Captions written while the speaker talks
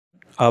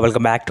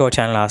Welcome back to our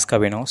channel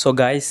Askabhinow. So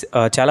guys,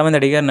 చాలామంది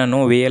అడిగారు నన్ను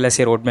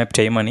VLSI రోడ్ మ్యాప్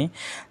చేయమని.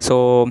 సో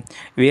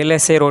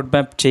VLSI రోడ్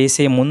మ్యాప్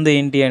చేసే ముందు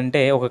ఏంటి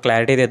అంటే ఒక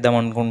క్లారిటీ తెద్దాం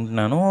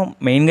అనుకుంటున్నాను.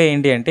 మెయిన్గా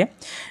ఏంటి అంటే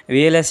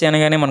VLSI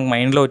అనగానే మనకు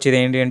మైండ్లో వచ్చేది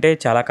ఏంటి అంటే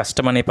చాలా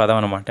కష్టం అనే పదం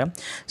అనమాట.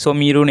 సో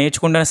మీరు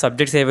నేర్చుకుంటున్న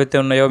సబ్జెక్ట్స్ ఏవైతే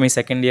ఉన్నాయో, మీ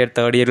సెకండ్ ఇయర్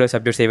థర్డ్ ఇయర్లో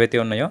సబ్జెక్ట్స్ ఏవైతే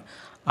ఉన్నాయో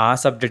ఆ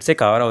సబ్జెక్ట్సే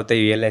కవర్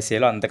అవుతాయి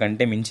VLSIలో,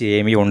 అంతకంటే మించి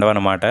ఏమీ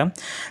ఉండవన్నమాట.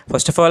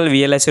 ఫస్ట్ ఆఫ్ ఆల్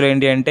VLSIలో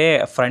ఏంటి అంటే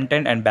front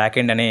end and back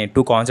end అనే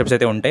టూ కాన్సెప్ట్స్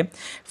అయితే ఉంటాయి.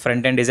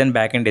 Front end design,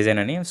 back end design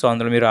అని. సో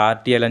అందులో మీరు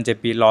RTL అని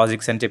చెప్పి,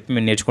 లాజిక్స్ అని చెప్పి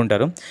మీరు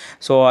నేర్చుకుంటారు.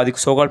 సో అది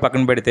సోకాల్డ్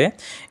పక్కన పెడితే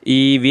ఈ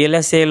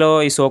VLSIలో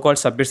ఈ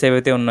సోకాల్డ్ సబ్జెక్ట్స్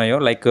ఏవైతే ఉన్నాయో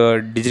లైక్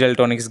డిజిటల్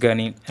ఎలక్ట్రానిక్స్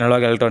కానీ,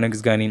 అనలాగ్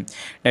ఎలక్ట్రానిక్స్ కానీ,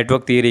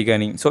 నెట్వర్క్ థియరీ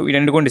కానీ, సో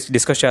వీటన్ని కూడా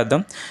డిస్కస్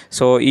చేద్దాం.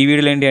 సో ఈ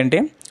వీడియోలో ఏంటి అంటే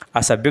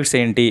ఆ సబ్జెక్ట్స్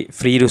ఏంటి,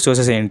 ఫ్రీ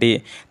రిసోర్సెస్ ఏంటి,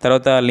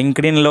 తర్వాత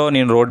లింక్డ్ఇన్లో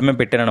నేను రోడ్ మ్యాప్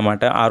పెట్టాను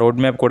అనమాట. ఆ రోడ్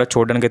మ్యాప్ కూడా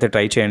చూడడానికి అయితే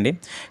ట్రై చేయండి.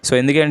 సో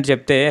ఎందుకంటే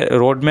చెప్తే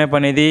రోడ్ మ్యాప్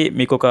అనేది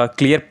మీకు ఒక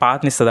క్లియర్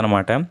పాత్ని ఇస్తుంది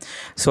అనమాట.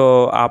 సో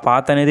ఆ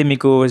పాత్ అనేది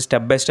మీకు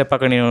స్టెప్ బై స్టెప్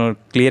అక్కడ నేను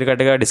క్లియర్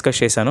కట్గా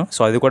డిస్కస్ చేశాను.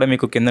 సో అది కూడా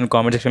మీకు కింద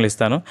కామెంట్ సెక్షన్లో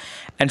ఇస్తాను.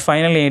 అండ్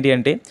ఫైనల్ ఏంటి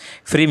అంటే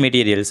ఫ్రీ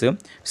మెటీరియల్స్.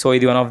 సో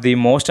ఇది వన్ ఆఫ్ ది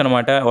మోస్ట్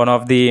అనమాట. One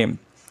of the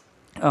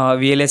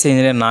VLSI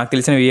engineer, నాకు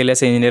తెలిసిన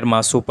VLSI ఇంజనీర్ మా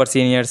సూపర్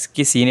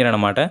సీనియర్స్కి సీనియర్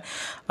అనమాట.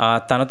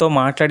 తనతో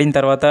మాట్లాడిన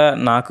తర్వాత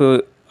నాకు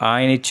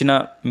ఆయన ఇచ్చిన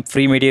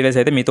ఫ్రీ మెటీరియల్స్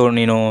అయితే మీతో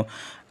నేను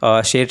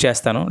షేర్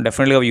చేస్తాను.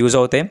 డెఫినెట్గా యూజ్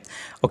అవుతాయి,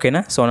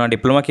 ఓకేనా. సో నా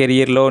డిప్లొమా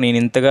కెరియర్లో నేను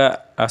ఇంతగా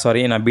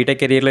నా బీటెక్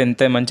కెరియర్లో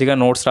ఇంత మంచిగా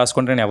నోట్స్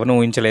రాసుకుంటే నేను ఎవరినూ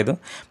ఊహించలేదు.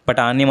 బట్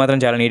అన్నీ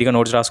మాత్రం చాలా నీట్గా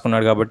నోట్స్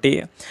రాసుకున్నాడు కాబట్టి.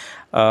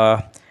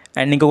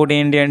 అండ్ ఇంకొకటి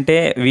ఏంటి అంటే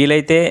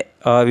వీలైతే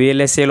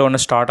VLSIలో ఉన్న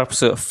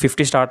స్టార్టప్స్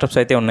 50 స్టార్టప్స్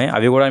అయితే ఉన్నాయి.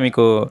 అవి కూడా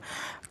మీకు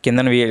కింద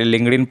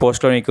లింక్డ్ఇన్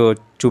పోస్ట్లో మీకు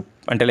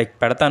అంటే లైక్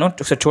పెడతాను,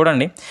 ఒకసారి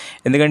చూడండి.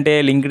 ఎందుకంటే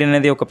లింక్డ్ఇన్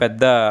అనేది ఒక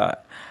పెద్ద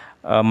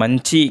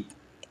మంచి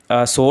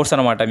సోర్స్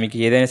అనమాట మీకు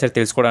ఏదైనా సరే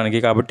తెలుసుకోవడానికి.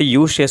 కాబట్టి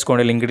యూజ్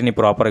చేసుకోండి లింక్డ్ఇన్ని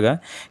ప్రాపర్గా.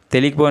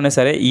 తెలియకపోయినా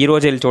సరే ఈ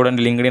రోజు వెళ్ళి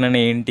చూడండి లింక్డ్ఇన్ అని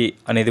ఏంటి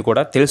అనేది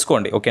కూడా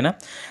తెలుసుకోండి, ఓకేనా.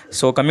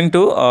 So coming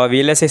to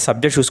VLSI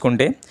subject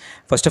చూసుకుంటే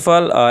first of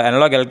all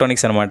analogue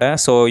electronics అనమాట.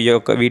 సో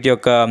వీటి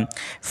యొక్క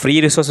ఫ్రీ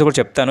రిసోర్సెస్ కూడా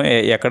చెప్తాను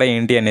ఎక్కడ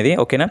ఏంటి అనేది,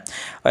 ఓకేనా.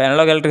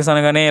 అనలాగ్ ఎలక్ట్రిక్స్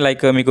అనగానే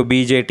లైక్ మీకు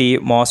BJT,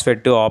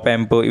 MOSFET, ఆప్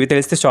యాంప్ ఇవి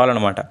తెలిస్తే చాలు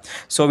అనమాట.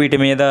 సో వీటి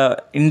మీద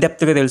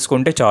ఇన్డెప్త్గా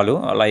తెలుసుకుంటే చాలు.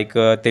 లైక్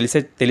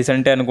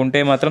తెలిసంటే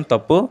అనుకుంటే మాత్రం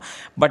తప్పు.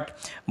 బట్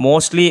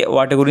మోస్ట్లీ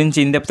వాటి గురించి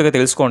ఇన్డెప్త్గా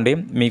తెలుసుకోండి.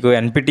 మీకు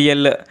NPTEL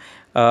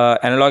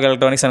అనలాగ్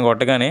ఎలక్ట్రానిక్స్ అని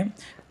కొట్టగానే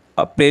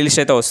ప్లేలిస్ట్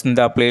అయితే వస్తుంది.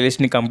 ఆ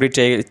ప్లేలిస్ట్ని కంప్లీట్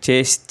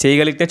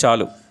చేయగలిగితే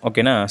చాలు,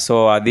 ఓకేనా. సో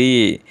అది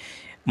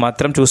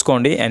మాత్రం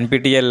చూసుకోండి.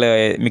 NPTEL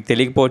మీకు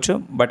తెలియకపోవచ్చు,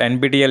 బట్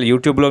NPTEL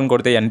యూట్యూబ్లో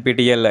కొడితే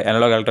NPTEL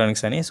అనలాగ్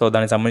ఎలక్ట్రానిక్స్ అని, సో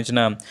దానికి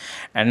సంబంధించిన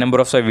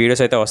నెంబర్ ఆఫ్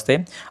వీడియోస్ అయితే వస్తాయి.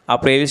 ఆ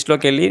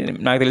ప్లేలిస్ట్లోకి వెళ్ళి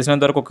నాకు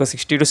తెలిసినంత వరకు ఒక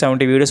 60 to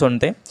 70 వీడియోస్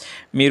ఉంటాయి.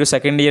 మీరు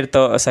సెకండ్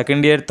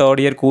ఇయర్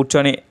థర్డ్ ఇయర్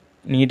కూర్చొని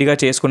నీట్గా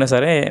చేసుకున్నా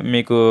సరే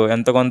మీకు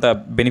ఎంత కొంత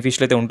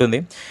బెనిఫిషియల్ అయితే ఉంటుంది.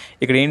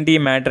 ఇక్కడ ఏంటి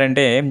మ్యాటర్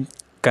అంటే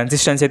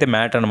కన్సిస్టెన్సీ అయితే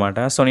మ్యాటర్ అనమాట.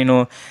 సో నేను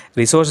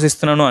రిసోర్స్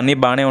ఇస్తున్నాను, అన్నీ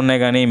బాగానే ఉన్నాయి,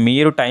 కానీ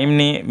మీరు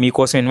టైంని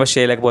మీకోసం ఇన్వెస్ట్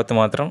చేయలేకపోతే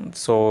మాత్రం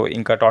సో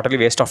ఇంకా totally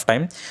waste of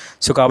time.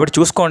 So కాబట్టి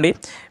చూసుకోండి,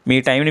 మీ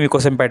టైంని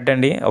మీకోసం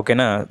పెట్టండి,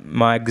 ఓకేనా.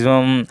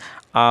 మ్యాక్సిమం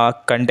ఆ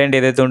కంటెంట్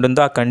ఏదైతే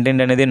ఉంటుందో ఆ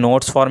కంటెంట్ అనేది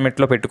నోట్స్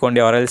ఫార్మేట్లో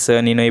పెట్టుకోండి. ఆర్ఎల్స్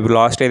నేను ఇప్పుడు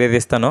లాస్ట్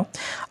ఏదైతే ఇస్తానో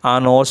ఆ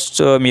నోట్స్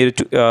మీరు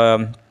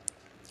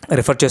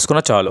రిఫర్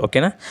చేసుకున్నా చాలు,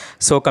 ఓకేనా.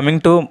 So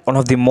coming to one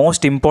of the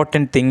most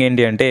important thing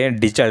ఏంటి అంటే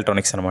డిజిటల్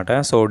ఎలక్ట్రానిక్స్ అనమాట.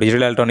 సో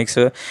డిజిటల్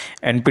ఎలక్ట్రానిక్స్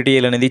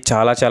NPTEL అనేది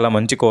చాలా చాలా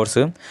మంచి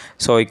కోర్సు.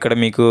 సో ఇక్కడ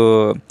మీకు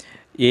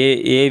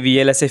ఏ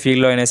VLSI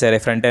ఫీల్డ్లో అయినా సరే,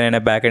 ఫ్రంట్ ఎండ్ అయినా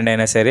బ్యాక్ ఎండ్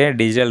అయినా సరే,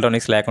 డిజిటల్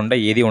ఎలక్ట్రానిక్స్ లేకుండా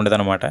ఏది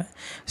ఉండదన్నమాట.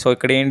 సో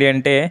ఇక్కడ ఏంటి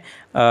అంటే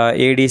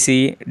ADC,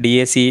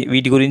 DAC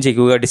వీటి గురించి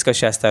ఎక్కువగా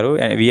డిస్కస్ చేస్తారు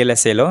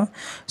VLSIలో.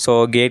 సో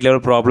గేట్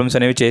లెవెల్ ప్రాబ్లమ్స్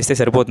అనేవి చేస్తే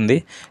సరిపోతుంది.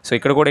 సో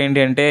ఇక్కడ కూడా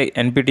ఏంటి అంటే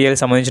NPTEL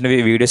సంబంధించిన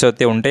వీడియోస్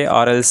అయితే ఉంటాయి.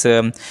 ఆర్ఎల్స్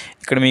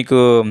ఇక్కడ మీకు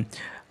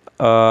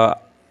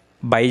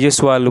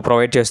బైజూస్ వాళ్ళు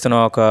ప్రొవైడ్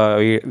చేస్తున్న ఒక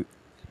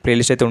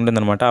ప్లేలిస్ట్ అయితే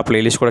ఉంటుందన్నమాట. ఆ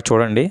ప్లేలిస్ట్ కూడా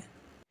చూడండి.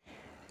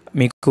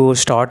 మీకు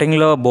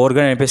స్టార్టింగ్లో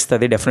బోర్గానే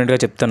అనిపిస్తుంది, డెఫినెట్గా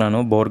చెప్తున్నాను,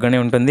 బోర్గానే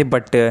ఉంటుంది.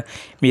 బట్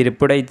మీరు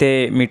ఎప్పుడైతే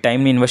మీ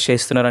టైంని ఇన్వెస్ట్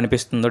చేస్తున్నారో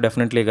అనిపిస్తుందో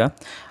డెఫినెట్లీగా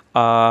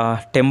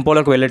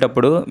టెంపోలోకి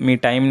వెళ్ళేటప్పుడు మీ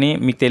టైంని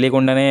మీకు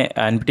తెలియకుండానే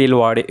NPTEL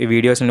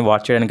వీడియోస్ని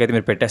వాచ్ చేయడానికి అయితే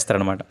మీరు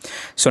పెట్టేస్తారనమాట.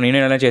 సో నేను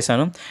ఎలా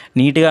చేశాను,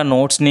 నీట్గా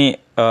నోట్స్ని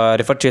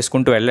రిఫర్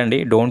చేసుకుంటూ వెళ్ళండి.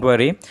 డోంట్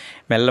వరీ,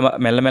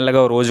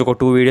 మెల్లమెల్లగా రోజు ఒక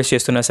 2 వీడియోస్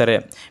చేస్తున్నా సరే,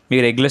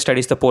 మీరు రెగ్యులర్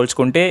స్టడీస్తో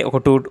పోల్చుకుంటే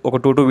ఒక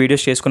టూ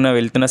వీడియోస్ చేసుకున్న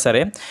వెళ్తున్నా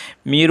సరే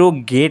మీరు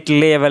గేట్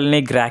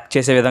లెవెల్ని గ్రాక్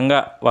చేసే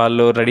విధంగా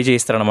వాళ్ళు రెడీ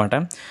చేయిస్తారనమాట.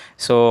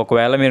 సో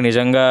ఒకవేళ మీరు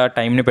నిజంగా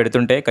టైంని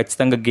పెడుతుంటే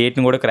ఖచ్చితంగా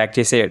గేట్ని కూడా క్రాక్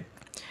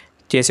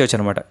చేసేవచ్చు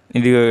అనమాట.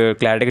 ఇది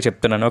క్లారిటీగా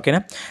చెప్తున్నాను, ఓకేనా.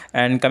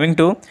 And coming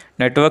to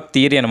network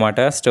theory అనమాట.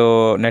 సో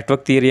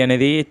నెట్వర్క్ థియరీ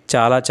అనేది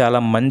చాలా చాలా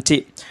మంచి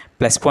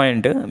ప్లస్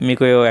పాయింట్.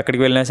 మీకు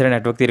ఎక్కడికి వెళ్ళినా సరే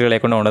నెట్వర్క్ థియరీ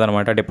లేకుండా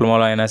ఉండదన్నమాట.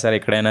 డిప్లొమాలో అయినా సరే,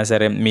 ఎక్కడైనా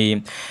సరే,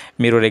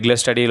 మీరు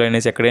రెగ్యులర్ స్టడీలో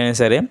అయినా సరే, ఎక్కడైనా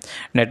సరే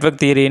నెట్వర్క్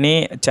థియరీని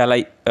చాలా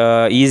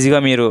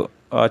ఈజీగా మీరు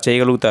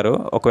చేయగలుగుతారు.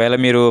 ఒకవేళ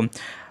మీరు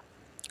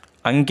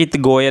అంకిత్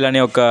గోయల్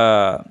అనే ఒక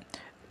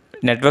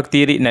network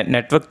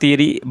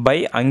theory by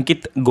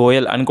Ankit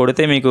Goyal అని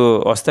కొడితే మీకు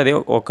వస్తుంది.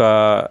 ఒక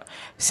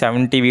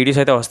 70 వీడియోస్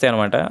అయితే వస్తాయి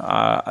అనమాట.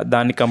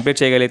 దాన్ని కంప్లీట్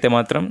చేయగలిగితే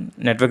మాత్రం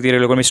నెట్వర్క్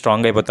థియరీలో కూడా మీరు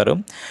స్ట్రాంగ్ అయిపోతారు.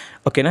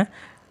 ఓకేనా.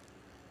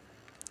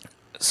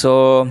 సో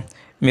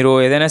మీరు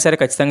ఏదైనా సరే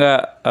ఖచ్చితంగా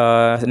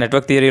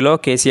network థియరీలో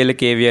KCL,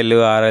 KVL,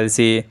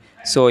 RLC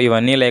so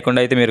ఇవన్నీ లేకుండా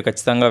అయితే మీరు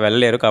ఖచ్చితంగా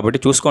వెళ్ళలేరు. కాబట్టి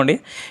చూసుకోండి,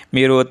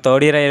 మీరు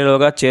థర్డ్ ఇయర్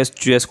అయ్యేలోగా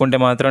చేసుకుంటే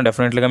మాత్రం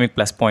డెఫినెట్లీగా మీకు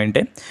ప్లస్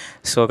పాయింటే.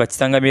 సో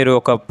ఖచ్చితంగా మీరు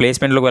ఒక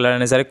ప్లేస్మెంట్లోకి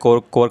వెళ్ళాలనే సరే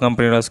కోర్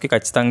కంపెనీస్కి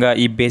ఖచ్చితంగా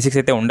ఈ బేసిక్స్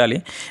అయితే ఉండాలి.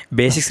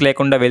 బేసిక్స్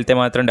లేకుండా వెళ్తే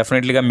మాత్రం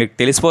డెఫినెట్లీగా మీకు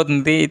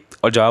తెలిసిపోతుంది.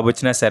 జాబ్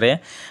వచ్చినా సరే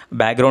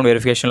బ్యాక్గ్రౌండ్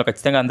వెరిఫికేషన్లో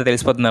ఖచ్చితంగా అంతా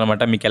తెలిసిపోతుంది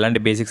అనమాట, మీకు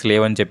ఎలాంటి బేసిక్స్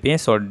లేవని చెప్పి.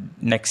 సో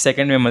నెక్స్ట్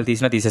సెకండ్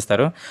మిమ్మల్ని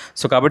తీసేస్తారు.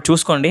 సో కాబట్టి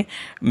చూసుకోండి,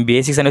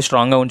 బేసిక్స్ అనేవి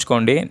స్ట్రాంగ్గా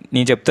ఉంచుకోండి.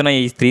 నేను చెప్తున్న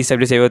ఈ 3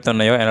 సబ్జెక్ట్స్ ఏవైతే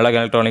ఉన్నాయో, అనలాగ్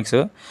ఎలక్ట్రానిక్స్,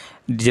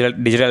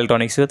 డిజిటల్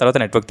ఎలక్ట్రానిక్స్, తర్వాత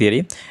నెట్వర్క్ థియరీ.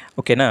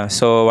 ఓకేనా.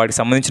 సో వాటికి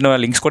సంబంధించిన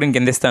లింక్స్ కూడా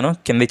కింద ఇస్తాను.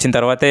 కింద ఇచ్చిన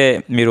తర్వాతే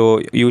మీరు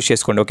యూజ్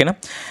చేసుకోండి. ఓకేనా.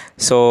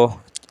 సో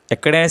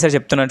ఎక్కడైనా సరే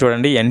చెప్తున్నాను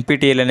చూడండి,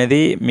 ఎన్పిటిఎల్ అనేది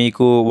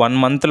మీకు 1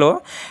 మంత్లో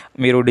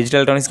మీరు డిజిటల్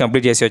ఎలక్ట్రానిక్స్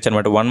కంప్లీట్ చేసేయచ్చు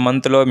అనమాట. 1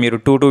 మంత్లో మీరు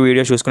 2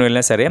 వీడియోస్ చూసుకుని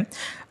వెళ్ళినా సరే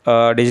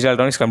డిజిటల్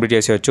ఎలక్ట్రానిక్స్ కంప్లీట్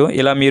చేసేయచ్చు.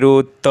 ఇలా మీరు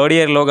థర్డ్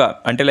ఇయర్లోగా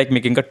అంటే లైక్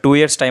మీకు ఇంకా 2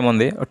 ఇయర్స్ టైం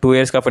ఉంది. 2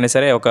 ఇయర్స్ కాకపోయినా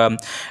సరే ఒక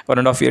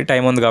 1.5 ఇయర్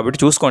టైం ఉంది. కాబట్టి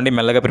చూసుకోండి,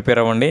 మెల్లగా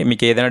ప్రిపేర్ అవ్వండి.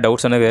 మీకు ఏదైనా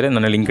డౌట్స్ అనేది వేరే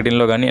నన్ను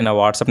లింక్డ్ఇన్లో కానీ నా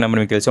వాట్సాప్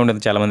నెంబర్ మీకు తెలిసి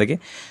ఉంటుంది చాలామందికి.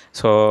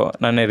 సో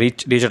నన్ను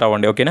రీచ్ అవుట్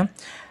అవ్వండి. ఓకేనా.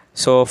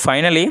 సో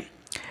ఫైనలీ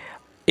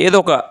ఏదో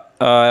ఒక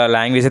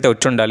లాంగ్వేజ్ అయితే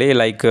వచ్చి ఉండాలి,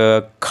 లైక్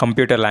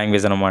కంప్యూటర్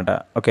లాంగ్వేజ్ అనమాట.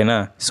 ఓకేనా.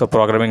 So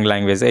programming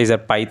language is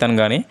Python.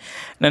 కానీ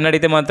నన్ను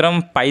అడిగితే మాత్రం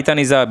Python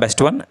is a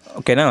best one.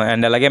 ఓకేనా.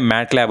 అండ్ అలాగే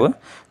మ్యాట్లాబ్.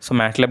 సో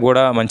మ్యాట్లాబ్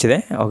కూడా మంచిదే.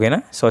 ఓకేనా.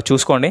 సో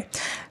చూసుకోండి.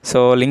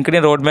 సో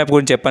లింక్డ్ఇన్ రోడ్ మ్యాప్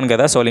గురించి చెప్పాను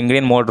కదా. సో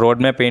లింక్డ్ఇన్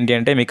రోడ్ మ్యాప్ ఏంటి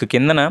అంటే మీకు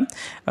కిందన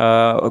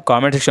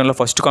కామెంట్ సెక్షన్లో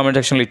ఫస్ట్ కామెంట్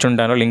సెక్షన్లో ఇచ్చి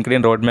ఉంటాను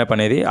లింక్డ్ఇన్ రోడ్ మ్యాప్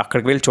అనేది.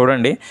 అక్కడికి వెళ్ళి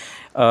చూడండి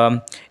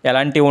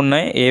ఎలాంటివి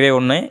ఉన్నాయి, ఏవే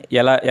ఉన్నాయి,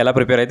 ఎలా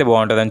ప్రిపేర్ అయితే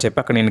బాగుంటుంది అని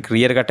చెప్పి అక్కడ నేను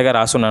క్లియర్ కట్గా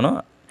రాసున్నాను,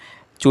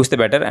 చూస్తే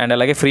బెటర్. అండ్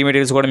అలాగే ఫ్రీ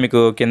మెటీరియల్స్ కూడా మీకు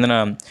కిందన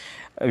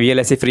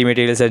VLSI ఫ్రీ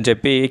మెటీరియల్స్ అని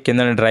చెప్పి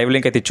కింద డ్రైవ్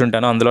లింక్ అయితే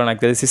ఇచ్చుంటాను. అందులో నాకు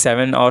తెలిసి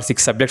 7 or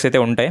 6 సబ్జెక్ట్స్ అయితే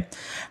ఉంటాయి.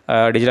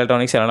 డిజిటల్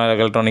ఎలక్ట్రానిక్స్,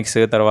 ఎలక్ట్రానిక్స్,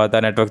 తర్వాత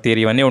నెట్వర్క్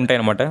థియరీ, ఇవన్నీ ఉంటాయి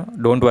అనమాట.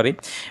 Don't worry.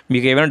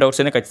 మీకు ఏమైనా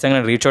డౌట్స్ అయినా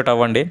ఖచ్చితంగా రీచ్ అవుట్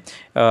అవ్వండి.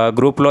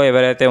 గ్రూప్లో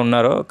ఎవరైతే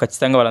ఉన్నారో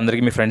ఖచ్చితంగా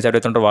వాళ్ళందరికీ మీ ఫ్రెండ్స్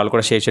ఎవరైతే ఉంటారో వాళ్ళు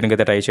కూడా షేర్ చేయడానికి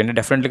అయితే ట్రై చేయండి.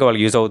 డెఫినెట్లీగా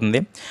వాళ్ళకి యూజ్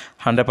అవుతుంది,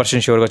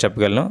 100% షూర్గా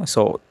చెప్పగలను.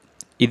 సో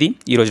ఇది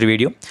ఈరోజు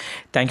video.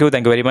 Thank you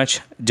very much.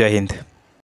 జై హింద్.